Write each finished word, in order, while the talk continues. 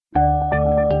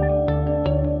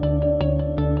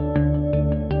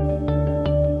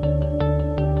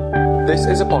This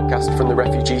is a podcast from the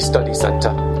Refugee Study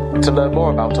Centre. To learn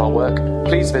more about our work,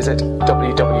 please visit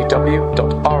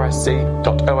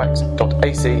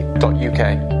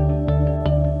www.rsc.ox.ac.uk.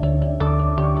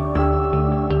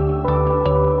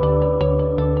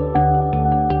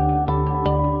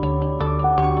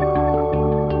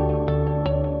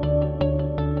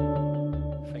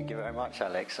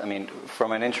 Alex. I mean,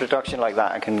 from an introduction like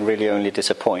that, I can really only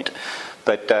disappoint.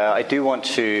 But I do want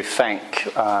to thank,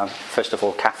 first of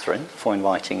all, Catherine for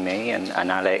inviting me and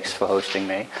Alex for hosting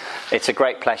me. It's a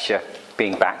great pleasure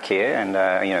being back here. And,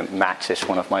 Matt is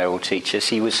one of my old teachers.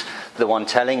 He was the one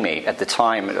telling me at the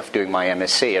time of doing my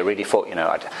MSc, I really thought,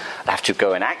 I'd have to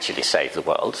go and actually save the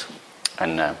world.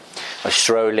 And I was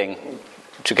strolling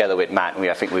together with Matt.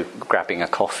 I think we were grabbing a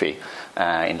coffee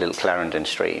in Little Clarendon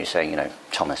Street. He's saying,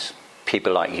 Thomas,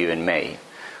 people like you and me,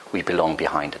 we belong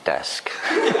behind a desk.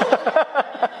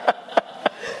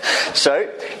 So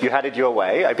you had it your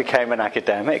way. I became an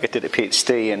academic. I did a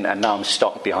PhD, and now I'm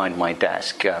stuck behind my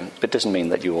desk. But it doesn't mean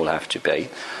that you all have to be.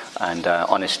 And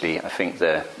honestly, I think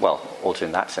also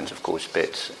in that sense, of course,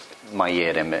 but my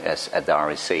year at the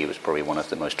RSC was probably one of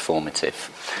the most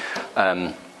formative.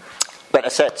 But I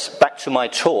said, back to my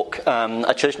talk,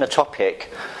 I've chosen a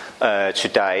topic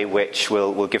today, which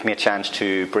will give me a chance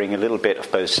to bring a little bit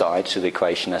of both sides to the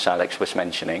equation, as Alex was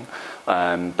mentioning.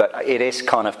 But it is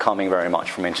kind of coming very much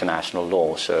from international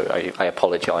law, so I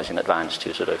apologise in advance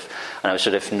and I was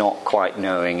not quite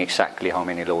knowing exactly how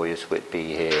many lawyers would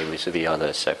be here vis-a-vis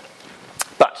others. So.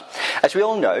 But, as we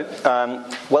all know,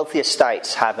 wealthier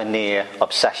states have a near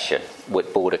obsession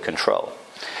with border control,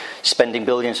 spending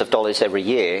billions of dollars every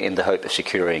year in the hope of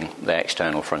securing their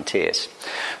external frontiers.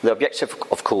 The objective,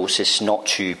 of course, is not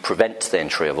to prevent the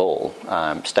entry of all.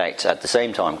 States at the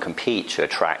same time compete to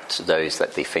attract those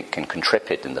that they think can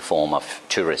contribute in the form of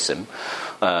tourism,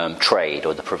 trade,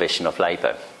 or the provision of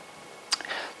labour.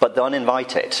 But the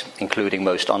uninvited, including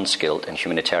most unskilled and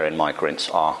humanitarian migrants,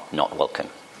 are not welcome.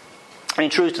 And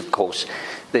in truth, of course,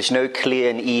 there's no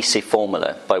clear and easy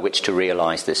formula by which to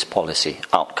realise this policy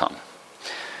outcome.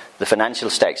 The financial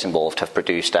stakes involved have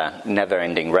produced a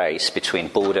never-ending race between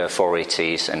border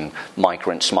authorities and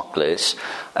migrant smugglers,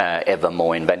 ever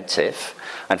more inventive.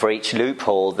 And for each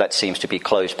loophole that seems to be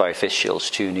closed by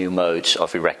officials, two new modes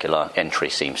of irregular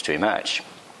entry seems to emerge.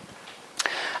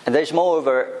 And there's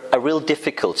moreover a real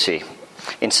difficulty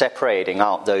in separating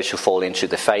out those who fall into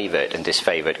the favoured and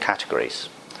disfavoured categories.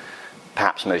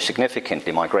 Perhaps most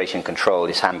significantly, migration control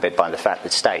is hampered by the fact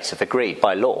that states have agreed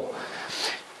by law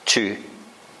to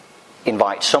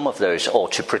invite some of those, or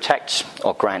to protect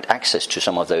or grant access to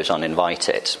some of those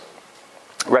uninvited.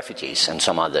 Refugees and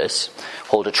some others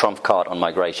hold a trump card on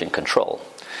migration control.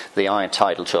 They are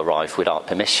entitled to arrive without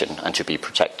permission and to be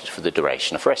protected for the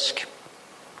duration of risk.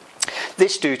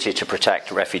 This duty to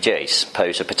protect refugees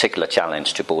poses a particular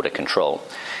challenge to border control,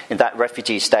 in that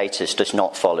refugee status does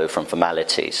not follow from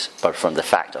formalities, but from the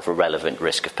fact of a relevant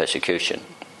risk of persecution.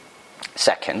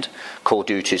 Second, core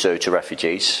duties owed to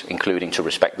refugees, including to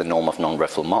respect the norm of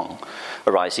non-refoulement,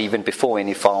 arise even before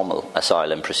any formal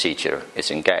asylum procedure is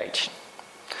engaged.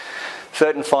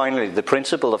 Third and finally, the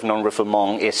principle of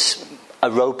non-refoulement is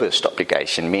a robust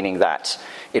obligation, meaning that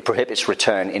it prohibits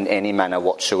return in any manner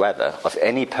whatsoever of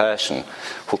any person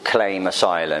who claim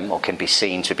asylum or can be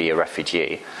seen to be a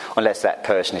refugee, unless that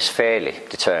person is fairly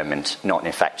determined not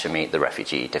in fact to meet the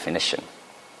refugee definition.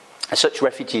 As such,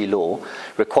 refugee law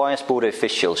requires border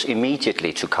officials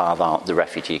immediately to carve out the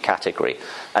refugee category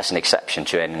as an exception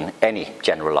to any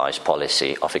generalised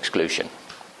policy of exclusion.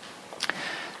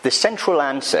 The central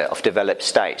answer of developed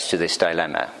states to this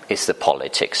dilemma is the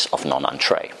politics of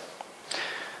non-entrée.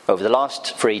 Over the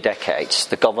last 3 decades,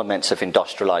 the governments of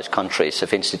industrialised countries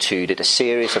have instituted a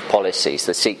series of policies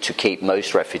that seek to keep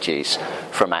most refugees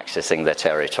from accessing their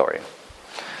territory.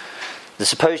 The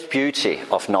supposed beauty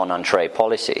of non-entrée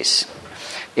policies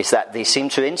is that they seem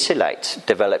to insulate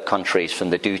developed countries from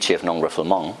the duty of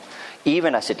non-refoulement,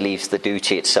 even as it leaves the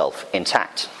duty itself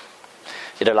intact.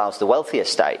 It allows the wealthier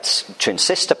states to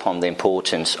insist upon the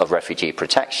importance of refugee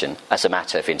protection as a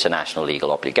matter of international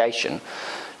legal obligation,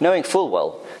 knowing full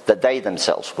well that they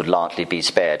themselves would largely be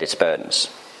spared its burdens.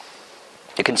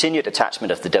 The continued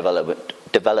attachment of the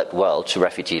developed world to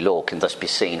refugee law can thus be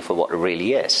seen for what it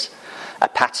really is: a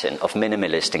pattern of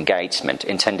minimalist engagement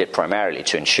intended primarily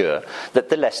to ensure that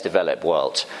the less developed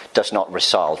world does not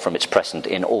result from its present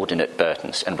inordinate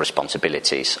burdens and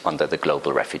responsibilities under the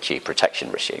global refugee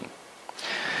protection regime.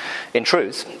 In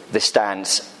truth, the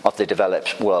stance of the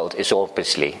developed world is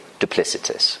obviously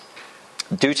duplicitous.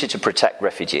 Duty to protect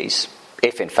refugees,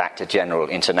 if in fact a general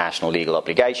international legal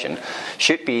obligation,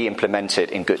 should be implemented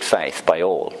in good faith by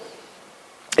all.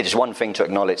 It is one thing to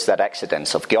acknowledge that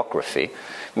accidents of geography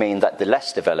mean that the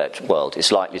less developed world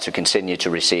is likely to continue to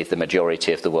receive the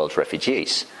majority of the world's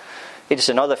refugees. It is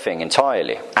another thing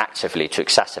entirely, actively to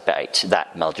exacerbate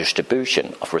that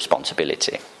maldistribution of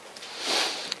responsibility.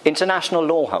 International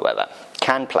law, however,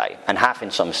 can play, and have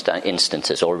in some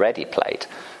instances already played,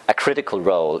 a critical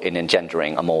role in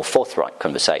engendering a more forthright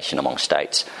conversation among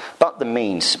states about the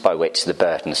means by which the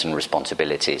burdens and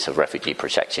responsibilities of refugee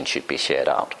protection should be shared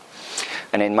out.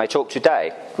 And in my talk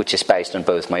today, which is based on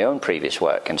both my own previous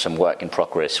work and some work in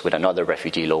progress with another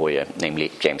refugee lawyer,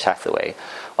 namely James Hathaway,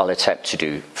 I'll attempt to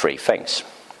do three things.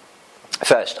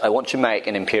 First, I want to make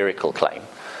an empirical claim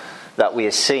that we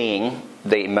are seeing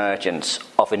the emergence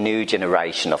of a new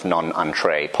generation of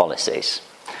non-entrée policies.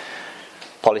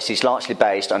 Policies largely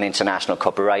based on international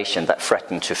cooperation that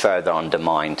threaten to further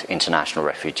undermine international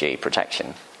refugee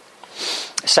protection.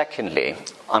 Secondly,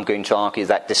 I'm going to argue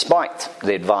that despite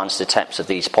the advanced attempts of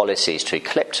these policies to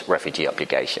eclipse refugee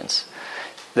obligations,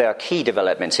 there are key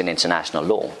developments in international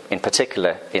law, in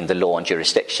particular in the law on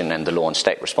jurisdiction and the law on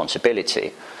state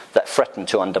responsibility, that threaten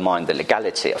to undermine the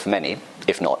legality of many,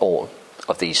 if not all,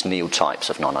 of these new types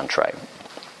of non-entrée.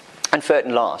 And third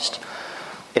and last,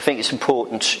 I think it's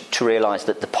important to realise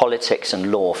that the politics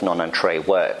and law of non-entrée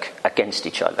work against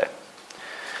each other.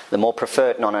 The more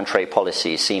preferred non-entrée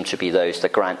policies seem to be those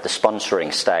that grant the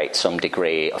sponsoring state some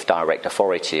degree of direct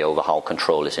authority over how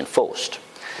control is enforced.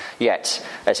 Yet,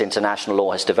 as international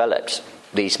law has developed,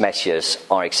 these measures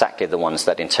are exactly the ones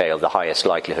that entail the highest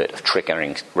likelihood of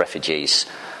triggering refugees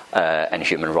and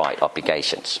human rights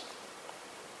obligations.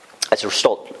 As a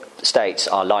result, states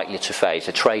are likely to face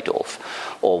a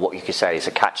trade-off, or what you could say is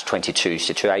a catch-22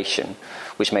 situation,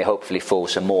 which may hopefully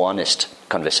force a more honest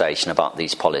conversation about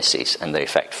these policies and their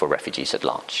effect for refugees at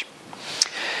large.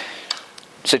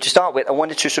 So to start with, I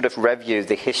wanted to sort of review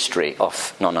the history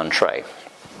of non-entrée.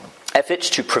 Efforts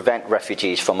to prevent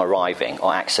refugees from arriving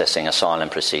or accessing asylum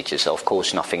procedures are of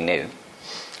course nothing new.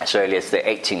 As early as the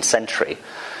 18th century,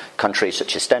 countries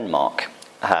such as Denmark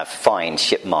have fined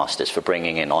shipmasters for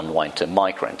bringing in unwanted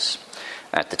migrants,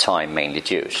 at the time mainly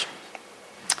Jews.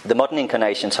 The modern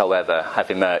incarnations, however,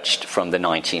 have emerged from the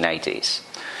 1980s.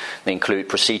 They include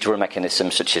procedural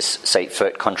mechanisms such as safe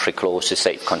third country clauses,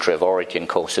 safe country of origin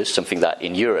clauses, something that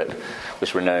in Europe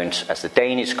was renowned as the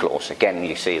Danish clause. Again,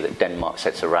 you see that Denmark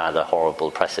sets a rather horrible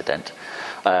precedent.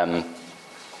 And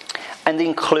they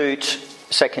include,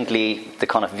 secondly, the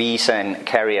kind of visa and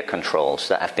carrier controls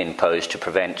that have been imposed to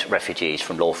prevent refugees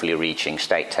from lawfully reaching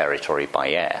state territory by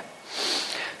air.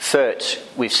 Third,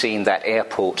 we've seen that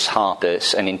airports,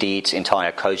 harbours, and indeed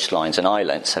entire coastlines and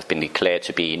islands have been declared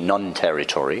to be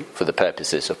non-territory for the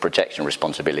purposes of protection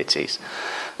responsibilities.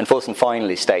 And fourth and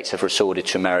finally, states have resorted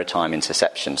to maritime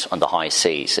interceptions on the high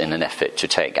seas in an effort to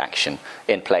take action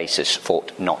in places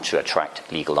thought not to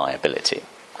attract legal liability.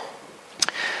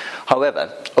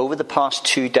 However, over the past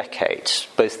 2 decades,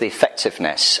 both the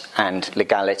effectiveness and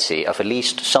legality of at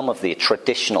least some of the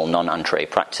traditional non-entrée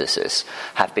practices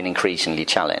have been increasingly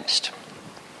challenged.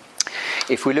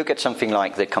 If we look at something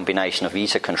like the combination of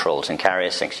visa controls and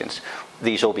carrier sanctions,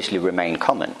 these obviously remain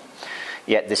common.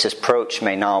 Yet this approach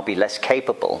may now be less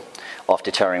capable of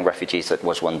deterring refugees than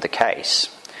was once the case.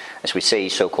 As we see,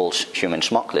 so-called human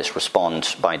smugglers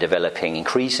respond by developing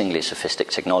increasingly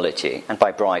sophisticated technology and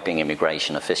by bribing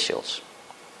immigration officials.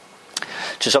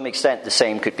 To some extent, the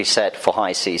same could be said for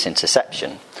high seas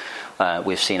interception.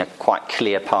 We've seen a quite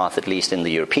clear path, at least in the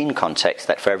European context,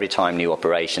 that for every time new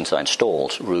operations are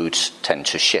installed, routes tend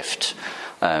to shift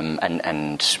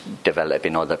and develop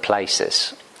in other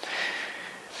places.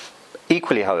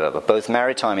 Equally, however, both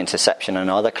maritime interception and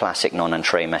other classic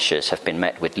non-entrée measures have been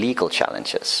met with legal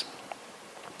challenges.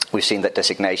 We've seen that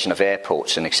designation of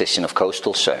airports and extension of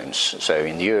coastal zones. So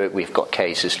in Europe, we've got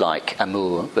cases like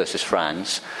Amour versus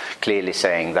France, clearly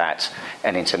saying that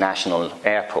an international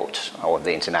airport, or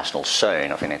the international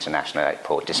zone of an international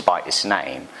airport, despite its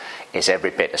name, is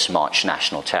every bit as much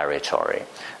national territory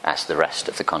as the rest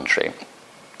of the country.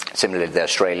 Similarly, the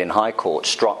Australian High Court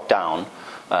struck down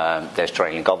the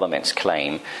Australian government's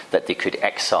claim that they could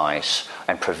excise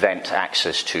and prevent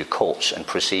access to courts and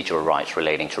procedural rights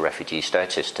relating to refugee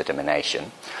status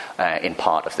determination in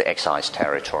part of the excised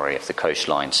territory of the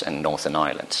coastlines and Northern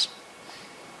Islands.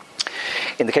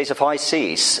 In the case of high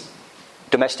seas,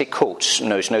 domestic courts,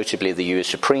 most notably the US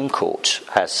Supreme Court,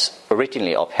 has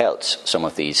originally upheld some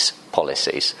of these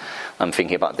policies. I'm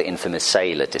thinking about the infamous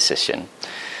Sailor decision.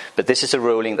 But this is a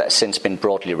ruling that has since been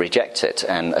broadly rejected,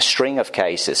 and a string of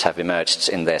cases have emerged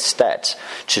in their stead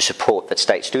to support that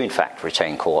states do in fact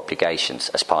retain core obligations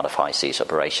as part of high seas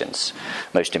operations.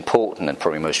 Most important and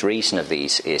probably most recent of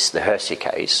these is the Hersey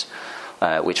case,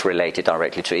 which related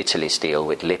directly to Italy's deal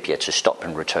with Libya to stop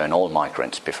and return all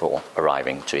migrants before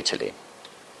arriving to Italy.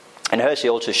 And Hersey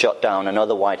also shot down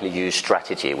another widely used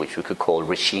strategy, which we could call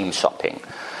regime shopping,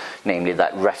 namely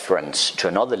that reference to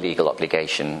another legal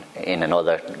obligation in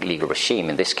another legal regime,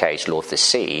 in this case law of the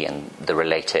sea and the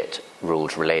related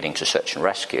rules relating to search and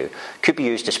rescue, could be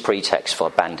used as pretext for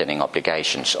abandoning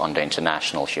obligations under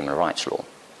international human rights law.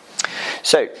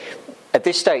 So at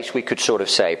this stage we could sort of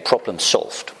say problem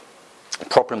solved. The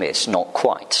problem is not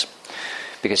quite,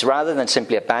 because rather than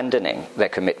simply abandoning their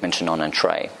commitment to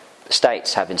non-entrée,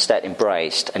 states have instead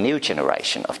embraced a new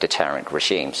generation of deterrent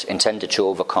regimes intended to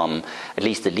overcome at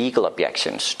least the legal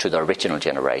objections to the original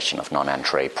generation of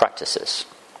non-entrée practices.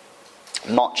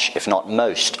 Much, if not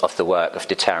most, of the work of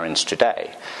deterrence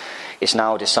today is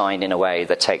now designed in a way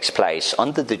that takes place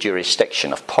under the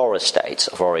jurisdiction of poorer states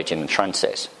of origin and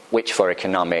transit, which for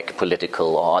economic,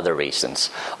 political or other reasons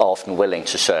are often willing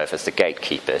to serve as the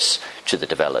gatekeepers to the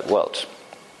developed world.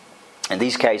 In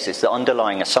these cases, the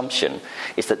underlying assumption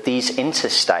is that these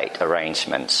interstate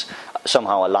arrangements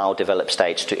somehow allow developed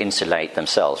states to insulate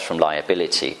themselves from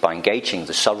liability by engaging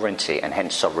the sovereignty and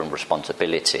hence sovereign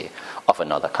responsibility of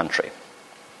another country.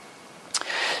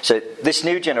 So this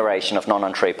new generation of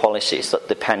non-entrée policies that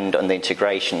depend on the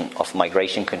integration of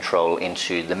migration control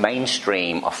into the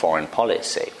mainstream of foreign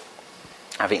policy,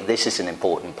 I think this is an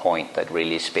important point that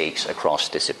really speaks across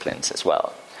disciplines as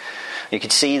well. You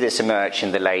could see this emerge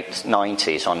in the late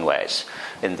 90s onwards.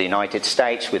 In the United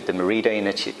States with the Merida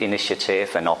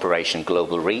Initiative and Operation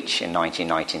Global Reach in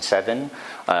 1997,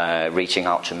 reaching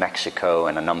out to Mexico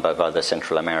and a number of other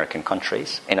Central American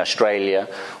countries. In Australia,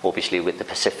 obviously with the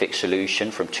Pacific Solution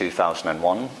from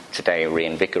 2001, today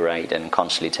reinvigorated and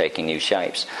constantly taking new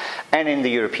shapes. And in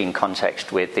the European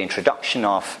context with the introduction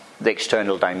of the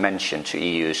external dimension to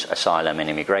EU's asylum and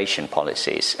immigration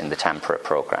policies in the Tampere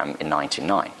programme in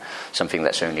 1999, something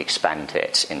that's only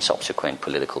expanded in subsequent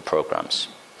political programmes.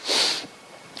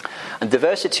 And the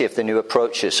diversity of the new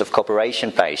approaches of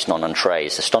cooperation-based non-entrée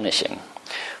is astonishing,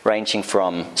 ranging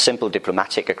from simple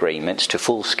diplomatic agreements to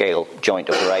full-scale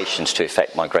joint operations to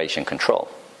effect migration control.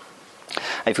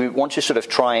 If we want to sort of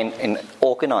try and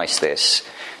organise this,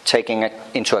 taking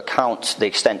into account the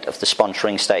extent of the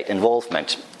sponsoring state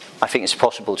involvement, I think it's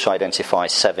possible to identify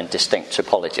 7 distinct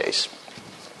typologies.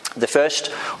 The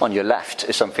first on your left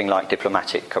is something like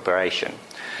diplomatic cooperation.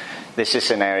 This is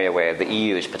an area where the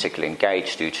EU is particularly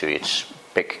engaged due to its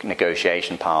big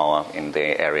negotiation power in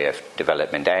the area of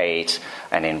development aid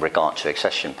and in regard to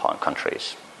accession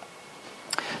countries.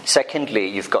 Secondly,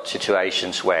 you've got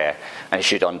situations where, and I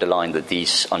should underline that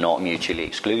these are not mutually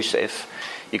exclusive,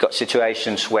 you've got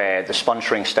situations where the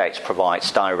sponsoring states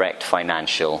provides direct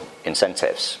financial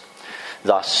incentives.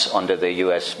 Thus, under the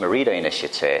US Merida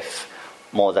Initiative,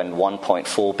 more than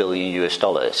 $1.4 billion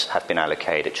have been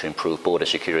allocated to improve border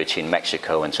security in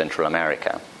Mexico and Central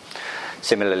America.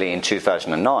 Similarly, in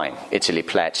 2009, Italy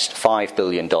pledged $5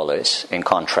 billion in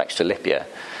contracts to Libya,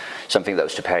 something that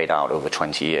was to be paid out over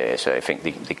 20 years. So I think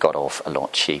they got off a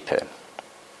lot cheaper.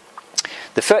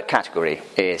 The third category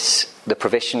is the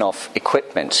provision of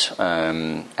equipment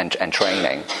and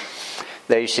training.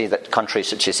 There you see that countries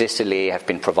such as Italy have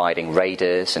been providing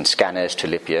radars and scanners to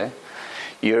Libya.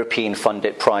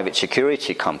 European-funded private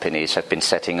security companies have been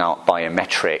setting out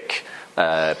biometric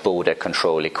border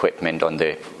control equipment,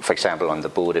 for example, on the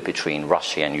border between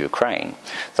Russia and Ukraine,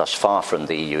 thus far from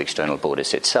the EU external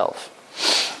borders itself.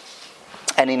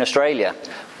 And in Australia,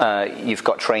 you've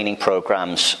got training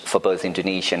programs for both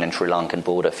Indonesian and Sri Lankan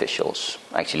border officials.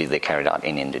 Actually, they're carried out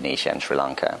in Indonesia and Sri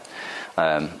Lanka.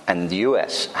 And the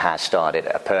US has started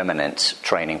a permanent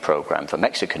training program for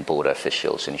Mexican border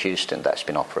officials in Houston that's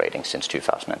been operating since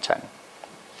 2010.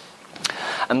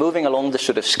 And moving along the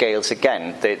sort of scales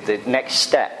again, the next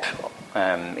step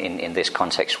in this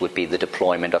context would be the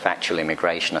deployment of actual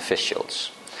immigration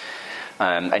officials.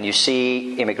 And you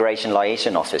see immigration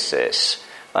liaison officers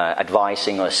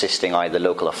advising or assisting either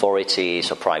local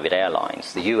authorities or private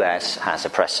airlines. The US has a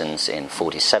presence in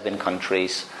 47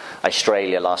 countries.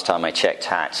 Australia, last time I checked,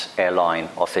 had airline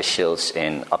officials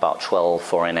in about 12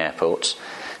 foreign airports.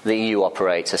 The EU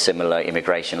operates a similar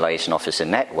immigration liaison officer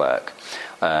network,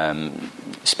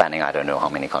 spanning I don't know how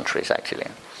many countries actually.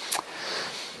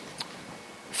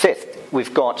 Fifth,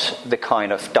 we've got the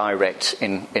kind of direct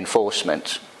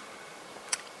enforcement.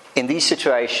 In these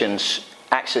situations,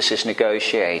 access is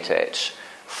negotiated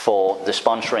for the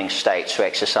sponsoring state to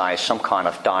exercise some kind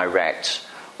of direct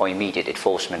or immediate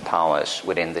enforcement powers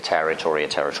within the territory or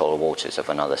territorial waters of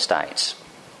another state.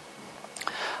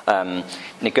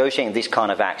 Negotiating this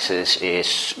kind of access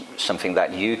is something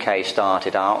that UK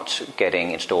started out,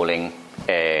 installing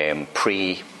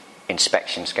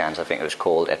pre-inspection scans, I think it was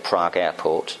called, at Prague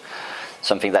airport.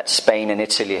 Something that Spain and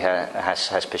Italy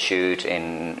has pursued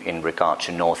in regard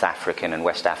to North African and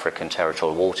West African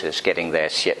territorial waters, getting their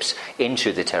ships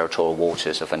into the territorial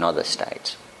waters of another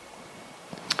state.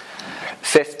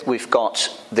 Fifth, we've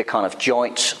got the kind of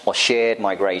joint or shared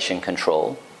migration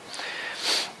control.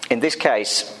 In this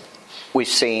case, we've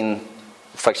seen,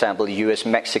 for example,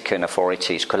 US-Mexican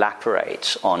authorities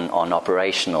collaborate on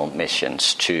operational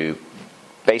missions to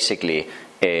basically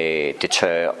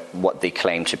deter what they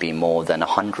claim to be more than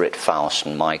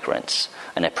 100,000 migrants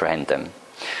and apprehend them.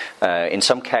 In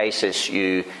some cases,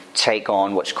 you take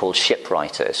on what's called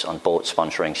shipwriters on board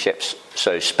sponsoring ships.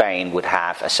 So Spain would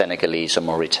have a Senegalese or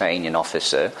Mauritanian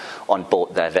officer on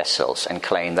board their vessels and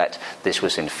claim that this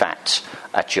was in fact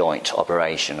a joint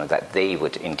operation, or that they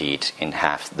would indeed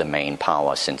have the main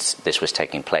power since this was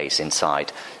taking place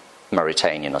inside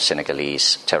Mauritanian or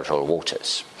Senegalese territorial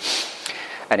waters.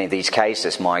 And in these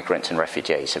cases, migrants and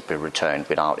refugees have been returned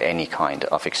without any kind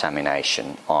of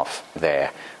examination of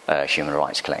their human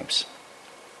rights claims.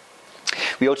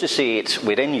 We also see it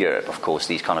within Europe, of course,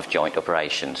 these kind of joint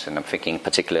operations, and I'm thinking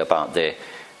particularly about the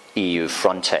EU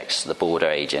Frontex, the border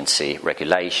agency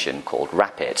regulation called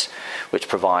RAPID, which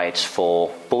provides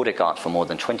for border guards for more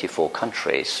than 24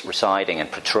 countries residing and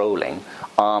patrolling,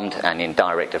 armed and in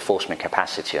direct enforcement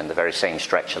capacity on the very same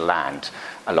stretch of land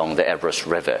along the Evros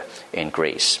River in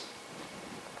Greece.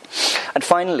 And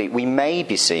finally, we may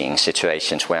be seeing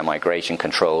situations where migration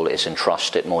control is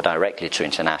entrusted more directly to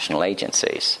international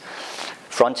agencies.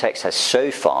 Frontex has so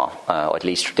far, or at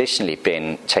least traditionally,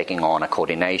 been taking on a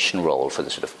coordination role for the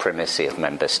sort of primacy of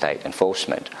member state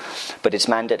enforcement. But its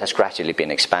mandate has gradually been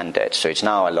expanded, so it's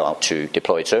now allowed to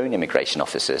deploy its own immigration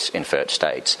officers in third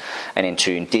states and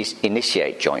to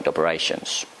initiate joint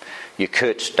operations. You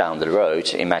could, down the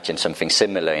road, imagine something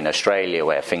similar in Australia,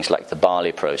 where things like the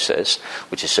Bali process,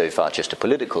 which is so far just a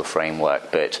political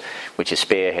framework, but which is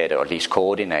spearheaded or at least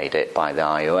coordinated by the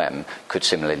IOM, could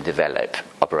similarly develop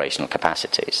operational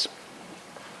capacities.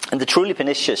 And the truly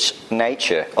pernicious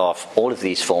nature of all of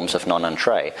these forms of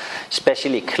non-entrée,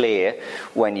 especially clear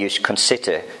when you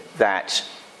consider that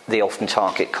they often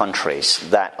target countries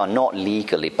that are not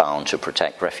legally bound to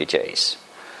protect refugees.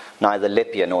 Neither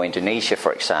Libya nor Indonesia,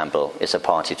 for example, is a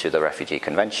party to the Refugee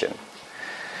Convention.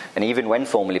 And even when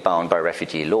formally bound by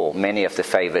refugee law, many of the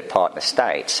favoured partner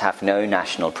states have no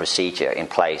national procedure in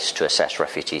place to assess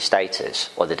refugee status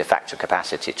or the de facto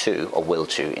capacity to or will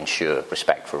to ensure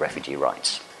respect for refugee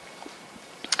rights.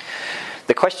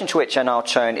 The question to which I now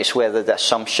turn is whether the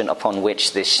assumption upon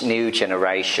which this new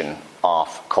generation of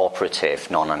cooperative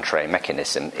non-entrée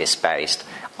mechanism is based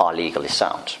are legally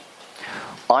sound.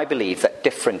 I believe that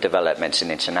different developments in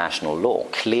international law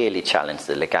clearly challenge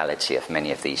the legality of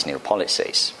many of these new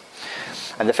policies.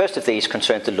 And the first of these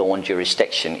concerns the law and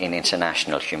jurisdiction in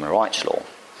international human rights law.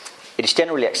 It is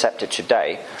generally accepted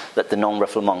today that the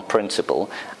non-refoulement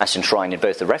principle, as enshrined in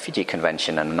both the Refugee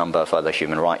Convention and a number of other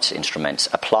human rights instruments,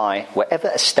 apply wherever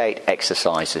a state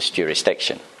exercises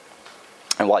jurisdiction.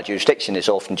 And while jurisdiction is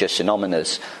often just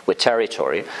synonymous with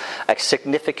territory, a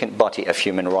significant body of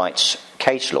human rights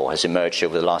case law has emerged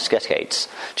over the last decades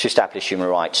to establish human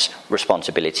rights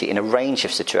responsibility in a range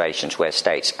of situations where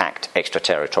states act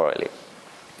extraterritorially.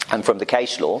 And from the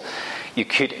case law, you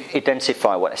could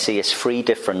identify what I see as three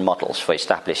different models for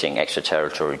establishing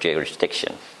extraterritorial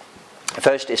jurisdiction.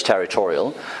 First is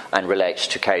territorial and relates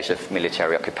to case of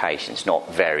military occupations,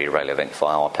 not very relevant for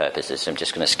our purposes. I'm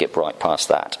just going to skip right past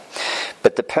that.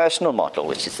 But the personal model,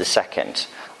 which is the second,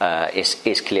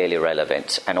 is clearly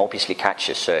relevant and obviously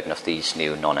catches certain of these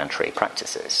new non-entrée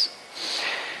practices.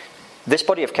 This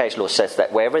body of case law says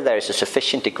that wherever there is a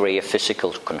sufficient degree of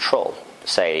physical control,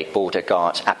 say border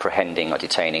guards apprehending or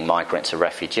detaining migrants or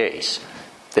refugees,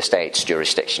 the state's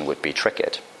jurisdiction would be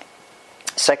triggered.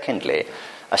 Secondly,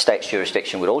 a state's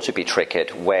jurisdiction would also be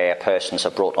triggered where persons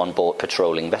are brought on board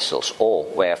patrolling vessels or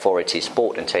where authorities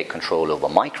board and take control over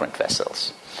migrant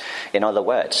vessels. In other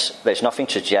words, there's nothing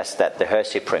to suggest that the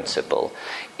Hersey principle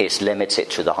is limited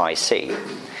to the high sea,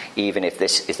 even if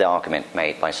this is the argument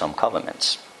made by some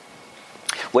governments.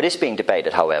 What is being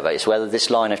debated, however, is whether this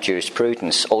line of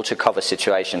jurisprudence also covers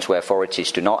situations where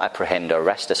authorities do not apprehend or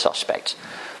arrest a suspect,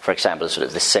 for example, sort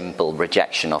of the simple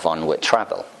rejection of onward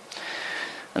travel.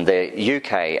 And the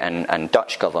UK and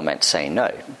Dutch governments say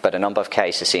no, but a number of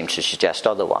cases seem to suggest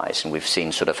otherwise, and we've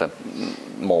seen sort of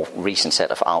a more recent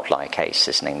set of outlier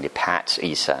cases, namely Pat,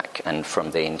 Isaac, and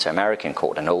from the Inter-American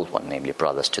Court, an old one, namely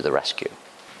Brothers to the Rescue.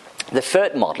 The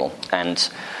third model, and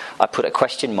I put a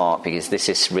question mark because this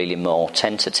is really more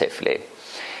tentatively,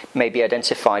 may be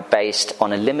identified based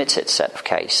on a limited set of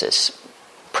cases,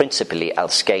 principally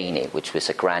Alskany, which was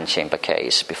a Grand Chamber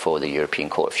case before the European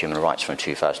Court of Human Rights from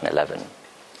 2011.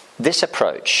 This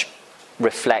approach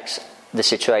reflects the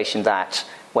situation that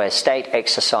where a state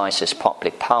exercises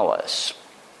public powers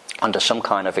under some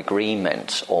kind of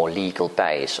agreement or legal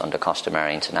base under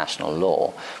customary international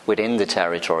law within the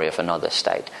territory of another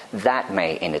state, that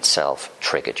may in itself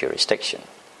trigger jurisdiction.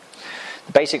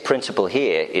 The basic principle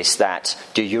here is that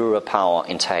de jure power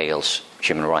entails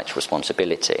human rights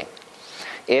responsibility.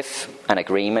 If an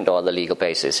agreement or other legal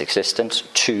basis is existent,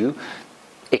 2,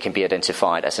 it can be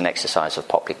identified as an exercise of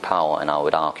public power, and I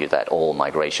would argue that all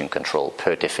migration control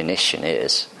per definition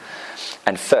is.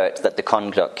 And 3rd, that the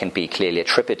conduct can be clearly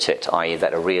attributed, i.e.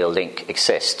 that a real link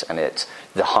exists and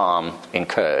the harm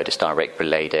incurred is directly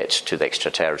related to the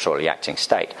extraterritorially acting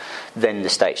state. Then the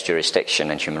state's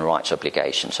jurisdiction and human rights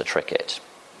obligations are triggered.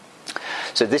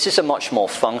 So this is a much more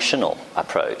functional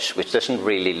approach, which doesn't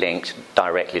really link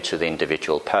directly to the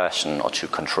individual person or to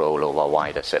control over a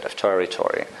wider set of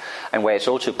territory, and where it's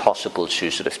also possible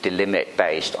to sort of delimit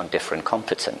based on different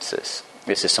competences.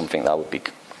 This is something that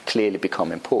would clearly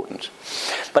become important.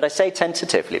 But I say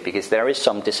tentatively because there is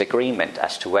some disagreement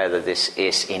as to whether this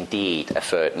is indeed a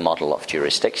third model of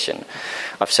jurisdiction.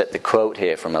 I've set the quote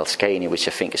here from Alskany, which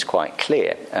I think is quite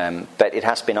clear, but it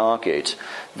has been argued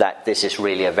that this is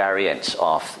really a variant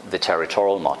of the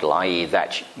territorial model, i.e.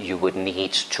 that you would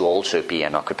need to also be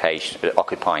an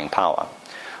occupying power,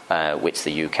 which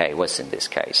the UK was in this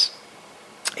case.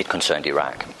 It concerned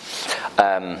Iraq.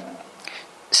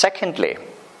 Secondly,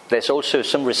 there's also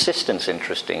some resistance,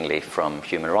 interestingly, from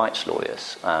human rights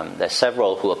lawyers. There's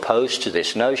several who are opposed to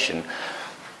this notion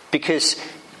because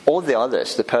all the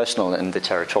others, the personal and the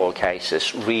territorial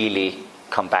cases, really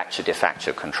come back to de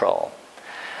facto control.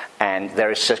 And there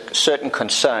is a certain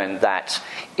concern that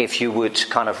if you would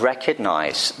kind of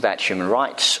recognize that human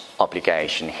rights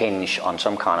obligation hinge on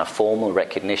some kind of formal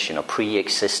recognition or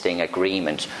pre-existing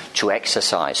agreement to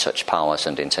exercise such powers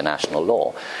under international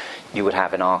law, you would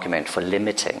have an argument for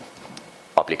limiting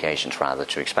obligations rather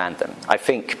to expand them. I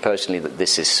think personally that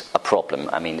this is a problem.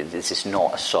 I mean, this is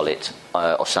not a solid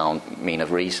or sound mean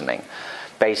of reasoning.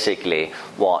 Basically,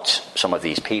 what some of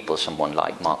these people, someone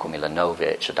like Marko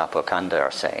Milanovic or Dapo Kanda are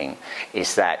saying,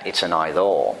 is that it's an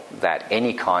either-or, that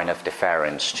any kind of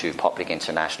deference to public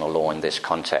international law in this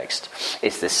context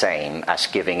is the same as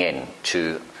giving in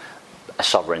to a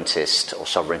sovereigntist or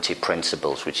sovereignty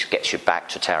principles, which gets you back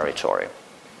to territory.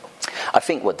 I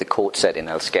think what the court said in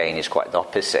Alskany is quite the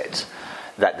opposite,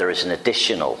 that there is an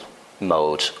additional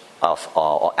mode of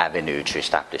or avenue to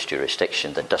establish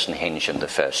jurisdiction that doesn't hinge on the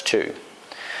first two.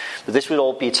 But this will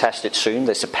all be tested soon.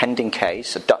 There's a pending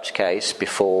case, a Dutch case,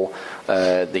 before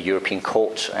the European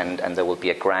Court, and there will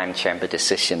be a Grand Chamber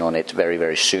decision on it very,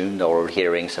 very soon. The oral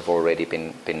hearings have already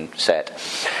been set.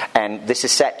 And this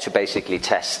is set to basically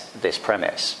test this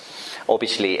premise.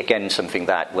 Obviously, again, something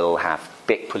that will have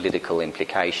big political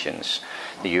implications.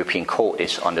 The European Court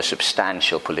is under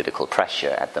substantial political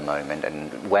pressure at the moment,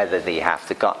 and whether they have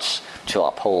the guts to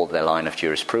uphold their line of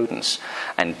jurisprudence.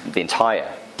 And the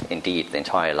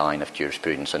entire line of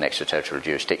jurisprudence on extraterritorial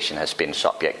jurisdiction has been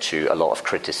subject to a lot of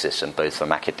criticism, both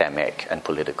from academic and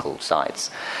political sides.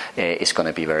 It's going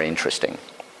to be very interesting.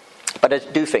 But I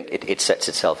do think it sets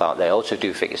itself out there. I also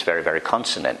do think it's very, very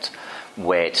consonant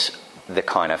with the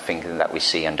kind of thinking that we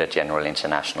see under general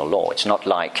international law. It's not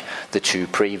like the two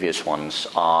previous ones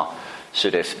are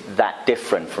sort of that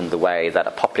different from the way that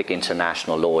a public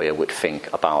international lawyer would think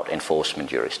about enforcement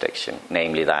jurisdiction,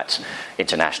 namely that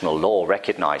international law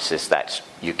recognizes that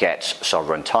you get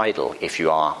sovereign title if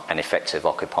you are an effective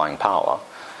occupying power.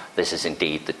 This is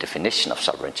indeed the definition of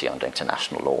sovereignty under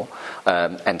international law.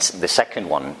 And the second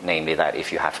one, namely that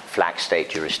if you have flag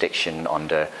state jurisdiction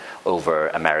over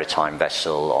a maritime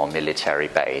vessel or military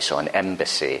base or an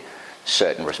embassy,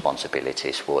 certain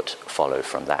responsibilities would follow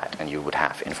from that, and you would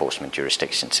have enforcement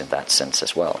jurisdictions in that sense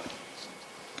as well.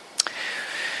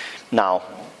 Now,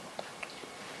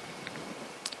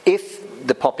 if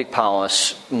the public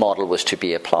powers model was to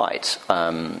be applied,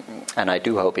 and I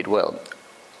do hope it will,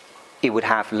 it would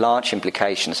have large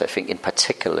implications, I think, in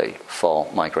particular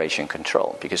for migration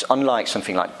control. Because unlike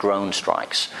something like drone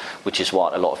strikes, which is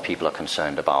what a lot of people are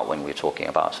concerned about when we're talking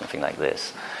about something like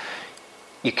this,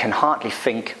 you can hardly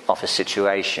think of a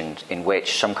situation in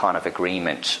which some kind of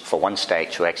agreement for one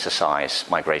state to exercise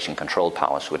migration control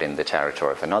powers within the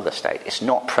territory of another state is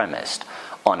not premised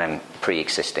on a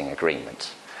pre-existing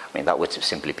agreement. I mean, that would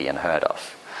simply be unheard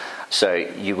of. So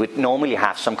you would normally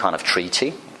have some kind of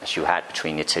treaty, as you had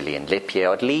between Italy and Libya,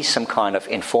 or at least some kind of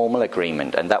informal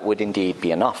agreement, and that would indeed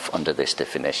be enough under this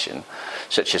definition,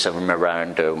 such as a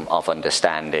memorandum of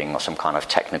understanding or some kind of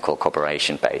technical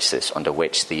cooperation basis under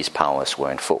which these powers were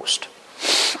enforced.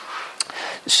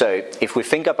 So if we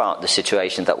think about the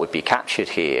situation that would be captured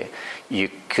here, you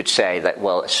could say that,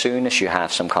 well, as soon as you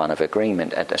have some kind of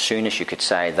agreement, and as soon as you could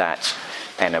say that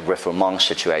and a refoulement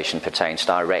situation pertains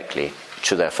directly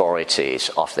to the authorities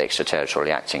of the extraterritorially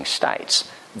acting states,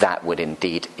 that would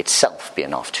indeed itself be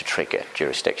enough to trigger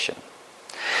jurisdiction.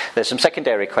 There's some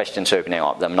secondary questions opening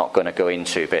up that I'm not going to go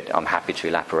into, but I'm happy to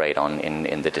elaborate on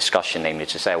in the discussion, namely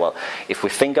to say, well, if we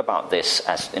think about this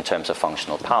as in terms of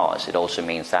functional powers, it also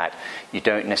means that you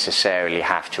don't necessarily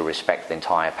have to respect the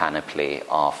entire panoply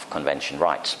of convention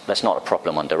rights. That's not a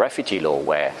problem under refugee law,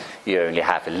 where you only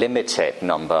have a limited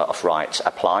number of rights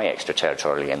apply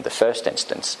extraterritorially in the first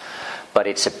instance. But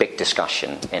it's a big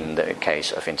discussion in the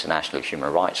case of international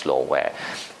human rights law, where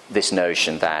this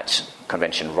notion that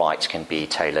convention rights can be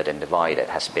tailored and divided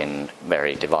has been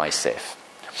very divisive.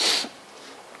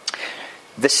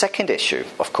 The second issue,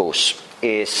 of course,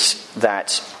 is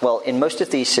that, well, in most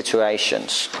of these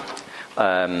situations,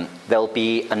 there'll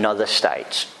be another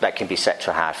state that can be said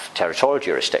to have territorial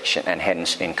jurisdiction and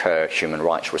hence incur human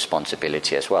rights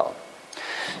responsibility as well.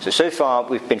 So far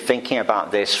we've been thinking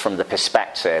about this from the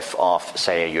perspective of,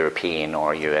 say, a European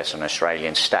or a US or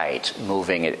Australian state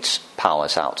moving its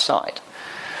powers outside.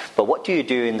 But what do you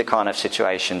do in the kind of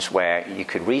situations where you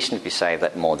could reasonably say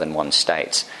that more than one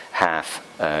state have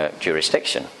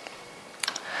jurisdiction?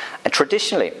 And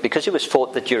traditionally, because it was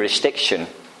thought that jurisdiction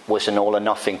was an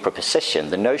all-or-nothing proposition,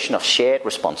 the notion of shared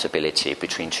responsibility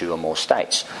between two or more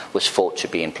states was thought to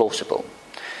be implausible.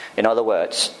 In other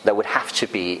words, there would have to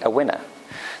be a winner.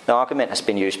 The argument has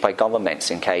been used by governments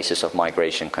in cases of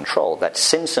migration control that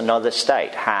since another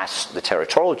state has the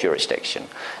territorial jurisdiction,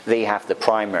 they have the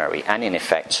primary and, in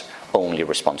effect, only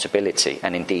responsibility.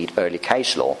 And indeed, early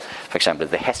case law, for example,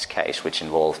 the Hess case, which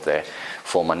involved the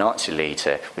former Nazi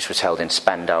leader, which was held in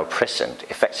Spandau prison,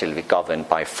 effectively governed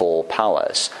by four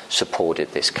powers,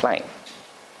 supported this claim.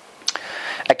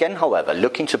 Again, however,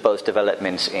 looking to both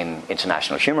developments in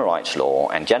international human rights law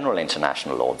and general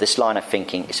international law, this line of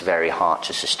thinking is very hard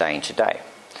to sustain today.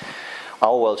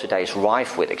 Our world today is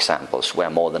rife with examples where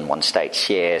more than one state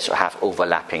shares or have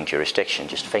overlapping jurisdiction.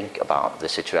 Just think about the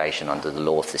situation under the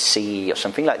law of the sea or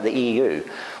something like the EU,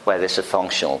 where there's a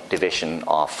functional division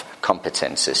of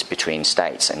competences between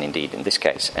states and indeed, in this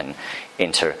case, an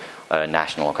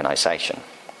international organization.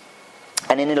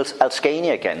 And in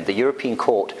Alskania, again, the European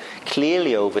Court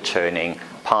clearly overturning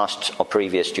past or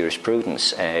previous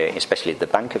jurisprudence, especially the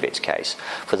Bankovits case,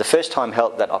 for the first time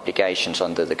held that obligations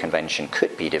under the Convention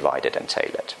could be divided and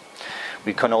tailored.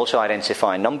 We can also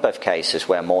identify a number of cases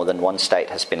where more than one state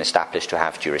has been established to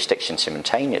have jurisdiction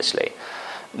simultaneously,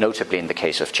 notably in the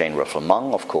case of chain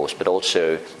refoulement, of course, but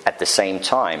also at the same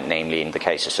time, namely in the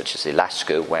cases such as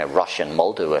Alaska, where Russia and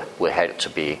Moldova were held to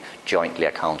be jointly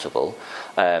accountable,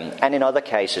 and in other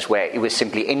cases where it was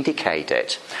simply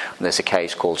indicated. There's a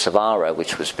case called Savara,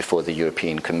 which was before the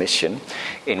European Commission,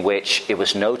 in which it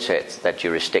was noted that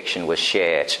jurisdiction was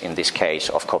shared, in this case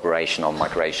of cooperation on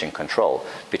migration control,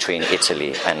 between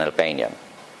Italy and Albania.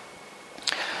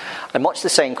 And much the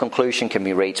same conclusion can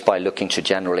be reached by looking to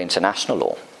general international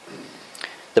law.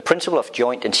 The principle of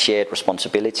joint and shared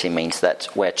responsibility means that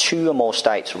where two or more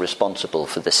states are responsible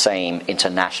for the same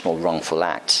international wrongful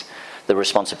acts, the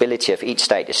responsibility of each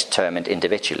state is determined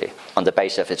individually on the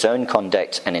basis of its own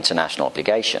conduct and international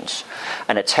obligations.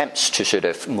 And attempts to sort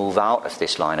of move out of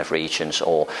this line of regions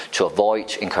or to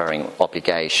avoid incurring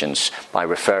obligations by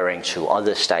referring to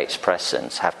other states'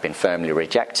 presence have been firmly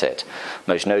rejected,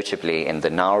 most notably in the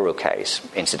Nauru case,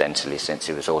 incidentally, since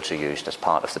it was also used as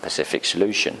part of the Pacific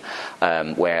solution,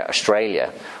 where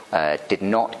Australia did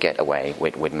not get away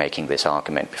with making this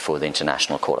argument before the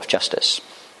International Court of Justice.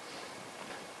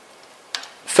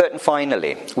 Third and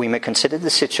finally, we may consider the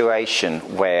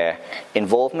situation where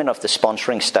involvement of the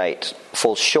sponsoring state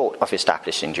falls short of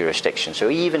establishing jurisdiction. So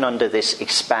even under this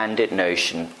expanded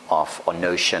notion of, or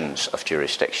notions of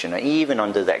jurisdiction, or even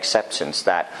under the acceptance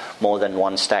that more than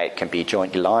one state can be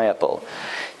jointly liable,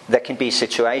 there can be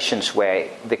situations where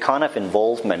the kind of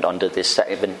involvement under this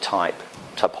seven-type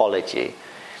typology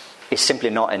is simply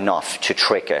not enough to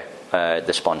trigger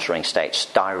the sponsoring state's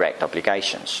direct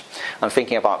obligations. I'm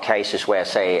thinking about cases where,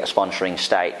 say, a sponsoring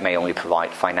state may only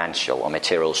provide financial or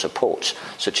material support,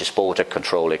 such as border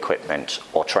control equipment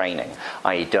or training,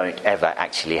 i.e. don't ever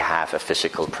actually have a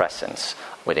physical presence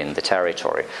within the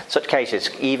territory. Such cases,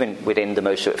 even within the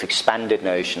most sort of expanded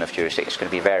notion of jurisdiction, it's going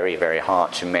to be very, very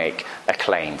hard to make a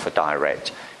claim for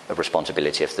direct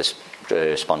responsibility of the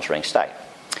sponsoring state.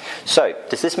 So,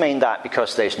 does this mean that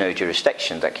because there's no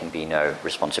jurisdiction, there can be no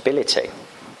responsibility?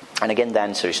 And again, the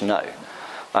answer is no.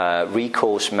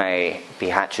 Recourse may be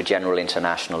had to general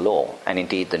international law, and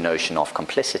indeed the notion of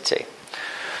complicity.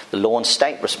 The law on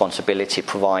state responsibility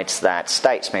provides that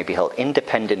states may be held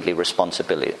independently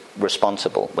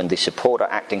responsible when they support or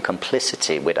act in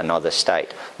complicity with another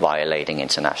state violating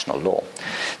international law.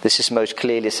 This is most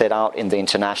clearly set out in the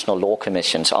International Law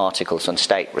Commission's Articles on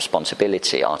State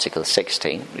Responsibility, Article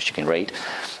 16, which you can read.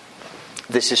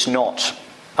 This is not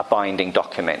a binding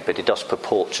document, but it does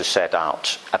purport to set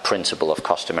out a principle of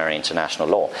customary international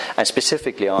law. And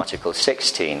specifically, Article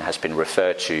 16 has been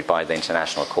referred to by the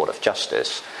International Court of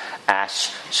Justice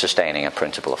as sustaining a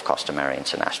principle of customary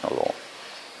international law.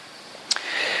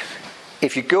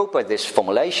 If you go by this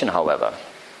formulation, however,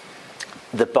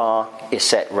 the bar is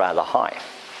set rather high.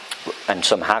 And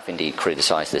some have indeed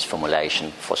criticized this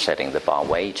formulation for setting the bar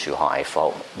way too high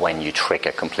for when you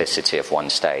trigger complicity of one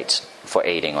state for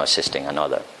aiding or assisting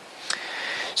another.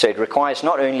 So it requires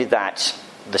not only that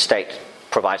the state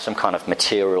provides some kind of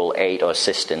material aid or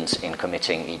assistance in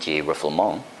committing, e.g.,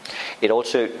 refoulement, it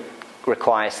also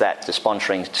requires that the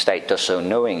sponsoring state does so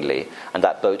knowingly and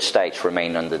that both states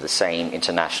remain under the same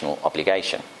international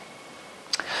obligation.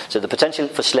 So the potential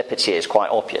for slippage here is quite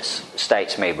obvious.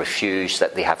 States may refuse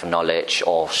that they have knowledge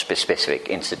of specific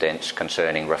incidents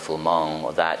concerning refoulement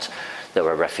or that there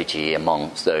were refugees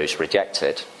among those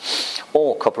rejected.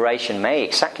 Or cooperation may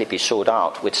exactly be sought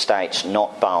out with states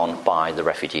not bound by the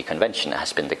Refugee Convention. It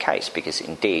has been the case because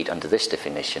indeed under this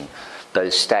definition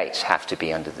those states have to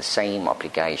be under the same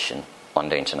obligation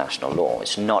under international law.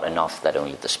 It's not enough that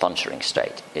only the sponsoring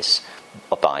state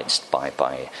abides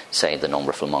by, say, the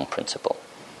non-refoulement principle.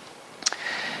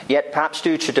 Yet, perhaps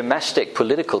due to domestic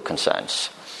political concerns,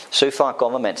 so far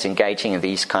governments engaging in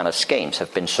these kind of schemes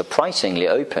have been surprisingly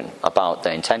open about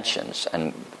their intentions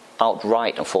and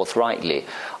outright and forthrightly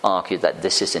argue that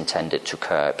this is intended to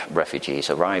curb refugees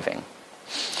arriving.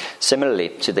 Similarly,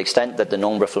 to the extent that the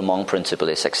non-refoulement principle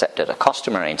is accepted as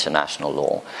customary international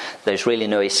law, there's really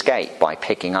no escape by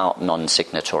picking out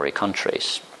non-signatory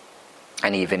countries.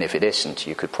 And even if it isn't,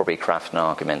 you could probably craft an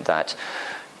argument that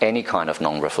any kind of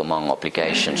non-refoulement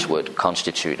obligations would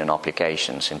constitute an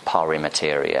obligations in pari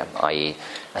materia, i.e.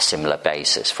 a similar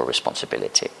basis for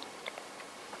responsibility.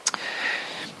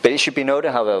 But it should be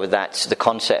noted, however, that the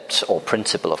concept or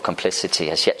principle of complicity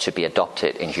has yet to be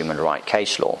adopted in human rights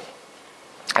case law.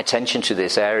 Attention to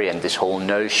this area and this whole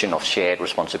notion of shared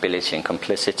responsibility and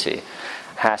complicity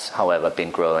has, however, been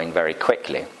growing very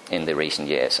quickly in the recent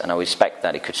years, and I would expect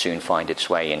that it could soon find its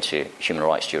way into human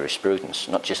rights jurisprudence,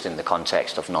 not just in the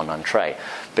context of non-entrée,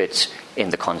 but in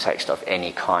the context of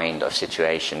any kind of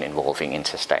situation involving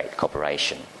interstate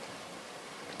cooperation.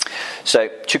 So,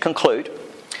 to conclude,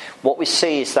 what we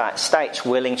see is that states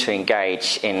willing to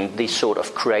engage in this sort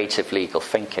of creative legal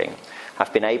thinking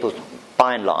have been able,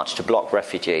 by and large, to block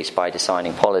refugees by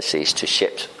designing policies to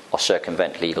shift or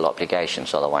circumvent legal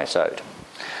obligations otherwise owed.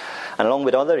 And along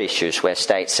with other issues where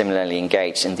states similarly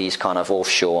engage in these kind of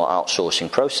offshore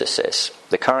outsourcing processes,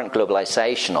 the current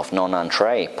globalization of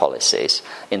non-entrée policies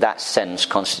in that sense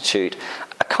constitute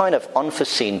a kind of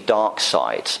unforeseen dark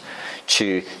side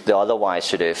to the otherwise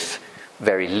sort of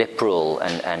very liberal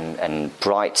and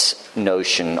bright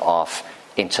notion of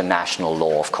international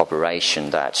law of cooperation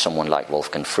that someone like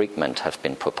Wolfgang Friedman has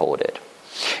been purported,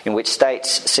 in which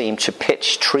states seem to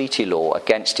pitch treaty law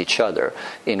against each other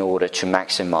in order to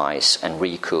maximize and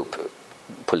recoup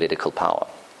political power.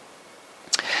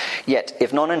 Yet,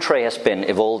 if non-entrée has been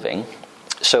evolving,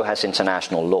 so has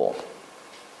international law.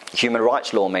 Human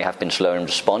rights law may have been slow in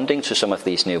responding to some of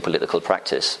these new political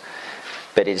practices,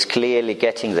 but it is clearly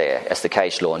getting there, as the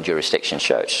case law and jurisdiction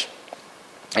shows.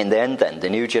 In the end, then, the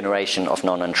new generation of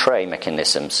non-entrée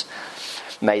mechanisms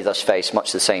may thus face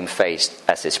much the same fate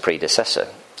as its predecessor.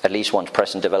 At least once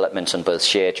present developments on both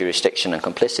shared jurisdiction and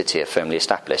complicity are firmly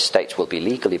established, states will be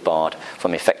legally barred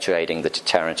from effectuating the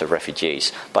deterrent of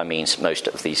refugees by means most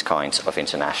of these kinds of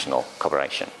international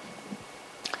cooperation.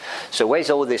 So where's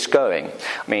all this going?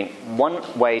 I mean,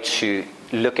 one way to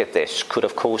look at this could,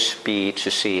 of course, be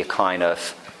to see a kind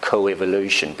of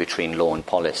co-evolution between law and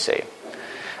policy,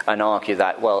 and argue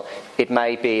that, well, it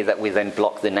may be that we then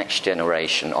block the next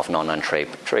generation of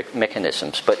non-entrée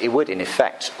mechanisms, but it would in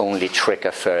effect only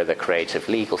trigger further creative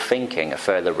legal thinking, a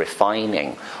further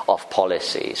refining of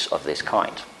policies of this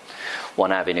kind.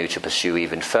 One avenue to pursue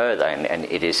even further, and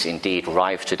it is indeed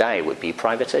rife today, would be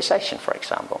privatization, for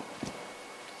example.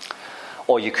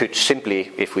 Or you could simply,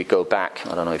 if we go back,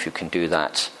 I don't know if you can do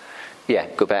that,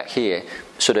 go back here,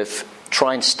 sort of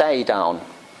try and stay down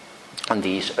on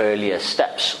these earlier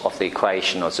steps of the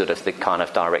equation, or sort of the kind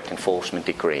of direct enforcement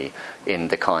degree in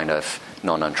the kind of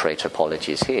non-entrée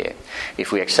topologies here.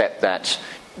 If we accept that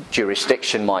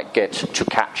jurisdiction might get to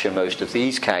capture most of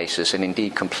these cases, and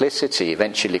indeed complicity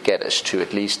eventually get us to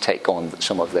at least take on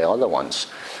some of the other ones,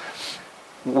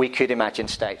 we could imagine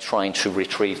states trying to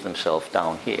retrieve themselves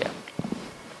down here.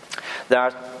 There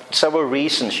are several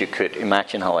reasons you could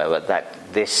imagine, however,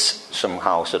 that this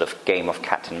somehow sort of game of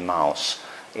cat and mouse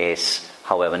is,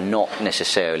 however, not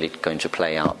necessarily going to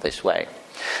play out this way.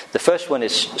 The first one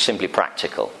is simply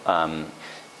practical.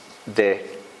 The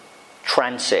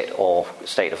transit or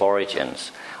state of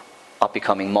origins are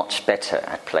becoming much better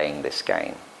at playing this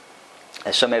game.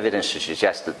 There's some evidence to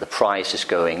suggest that the price is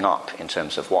going up in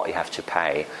terms of what you have to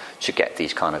pay to get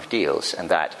these kind of deals, and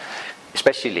that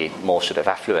especially more sort of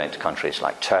affluent countries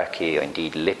like Turkey or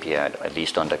indeed Libya, at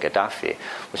least under Gaddafi,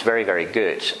 was very, very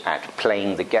good at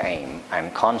playing the game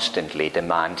and constantly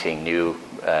demanding new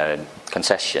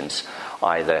concessions,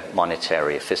 either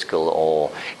monetary, fiscal,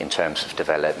 or in terms of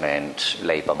development,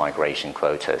 labour migration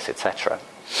quotas, etc.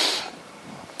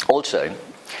 Also,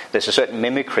 there's a certain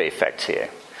mimicry effect here.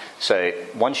 So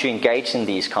once you engage in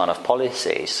these kind of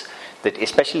policies, that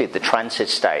especially the transit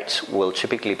states will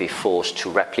typically be forced to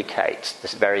replicate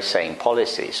the very same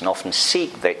policies and often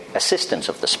seek the assistance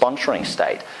of the sponsoring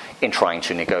state in trying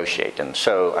to negotiate. And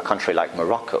so a country like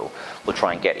Morocco will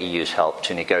try and get EU's help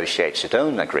to negotiate its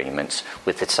own agreements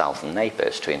with its southern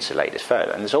neighbours to insulate it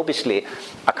further. And there's obviously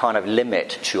a kind of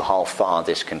limit to how far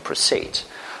this can proceed,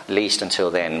 at least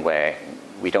until then, where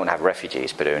we don't have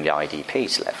refugees but only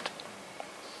IDPs left.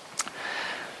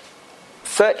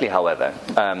 Thirdly, however,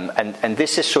 and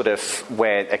this is sort of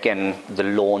where, again, the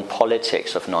law and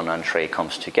politics of non-entrée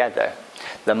comes together,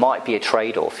 there might be a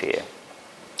trade-off here.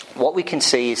 What we can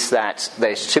see is that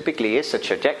there typically is a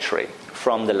trajectory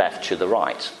from the left to the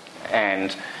right.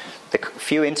 And the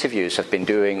few interviews I've been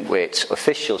doing with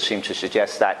officials seem to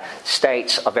suggest that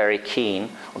states are very keen,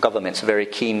 or governments are very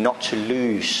keen, not to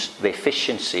lose the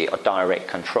efficiency of direct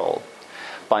control.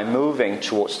 By moving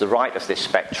towards the right of this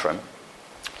spectrum,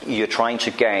 you're trying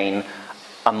to gain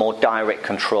a more direct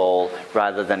control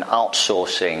rather than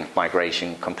outsourcing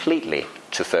migration completely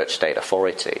to third state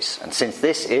authorities. And since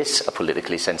this is a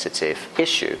politically sensitive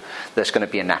issue, there's going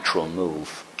to be a natural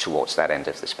move towards that end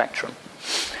of the spectrum.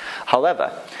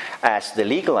 However, as the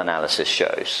legal analysis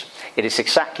shows, it is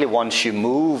exactly once you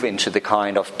move into the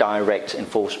kind of direct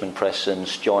enforcement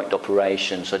presence, joint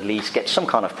operations, or at least get some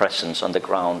kind of presence on the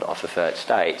ground of a third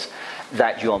state,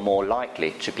 that you are more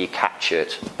likely to be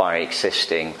captured by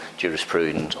existing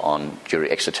jurisprudence on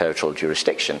extraterritorial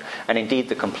jurisdiction. And indeed,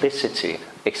 the complicity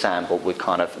example would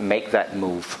kind of make that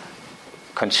move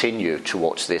continue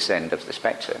towards this end of the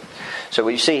spectrum. So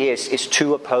what you see here is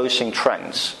two opposing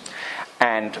trends,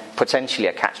 and potentially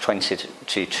a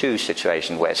catch-22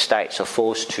 situation where states are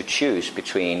forced to choose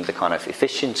between the kind of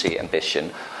efficiency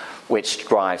ambition, which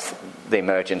drives the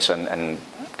emergence and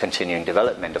continuing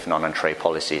development of non-entrée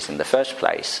policies in the first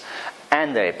place,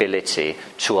 and their ability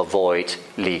to avoid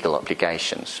legal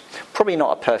obligations. Probably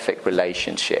not a perfect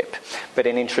relationship, but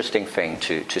an interesting thing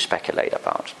to speculate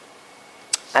about.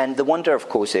 And the wonder, of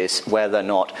course, is whether or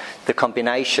not the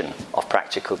combination of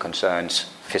practical concerns,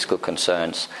 fiscal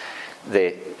concerns,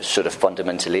 the sort of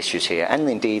fundamental issues here, and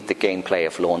indeed the gameplay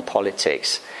of law and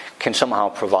politics, can somehow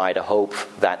provide a hope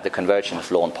that the convergence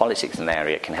of law and politics in the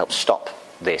area can help stop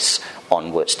this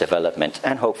onwards development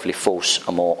and hopefully force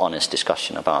a more honest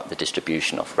discussion about the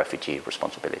distribution of refugee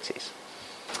responsibilities.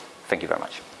 Thank you very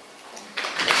much.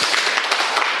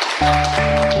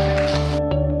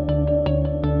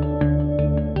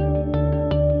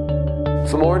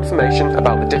 For more information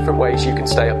about the different ways you can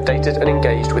stay updated and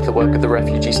engaged with the work of the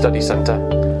Refugee Study Centre,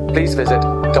 please visit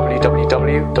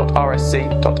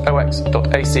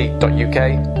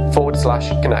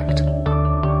www.rsc.ox.ac.uk/connect.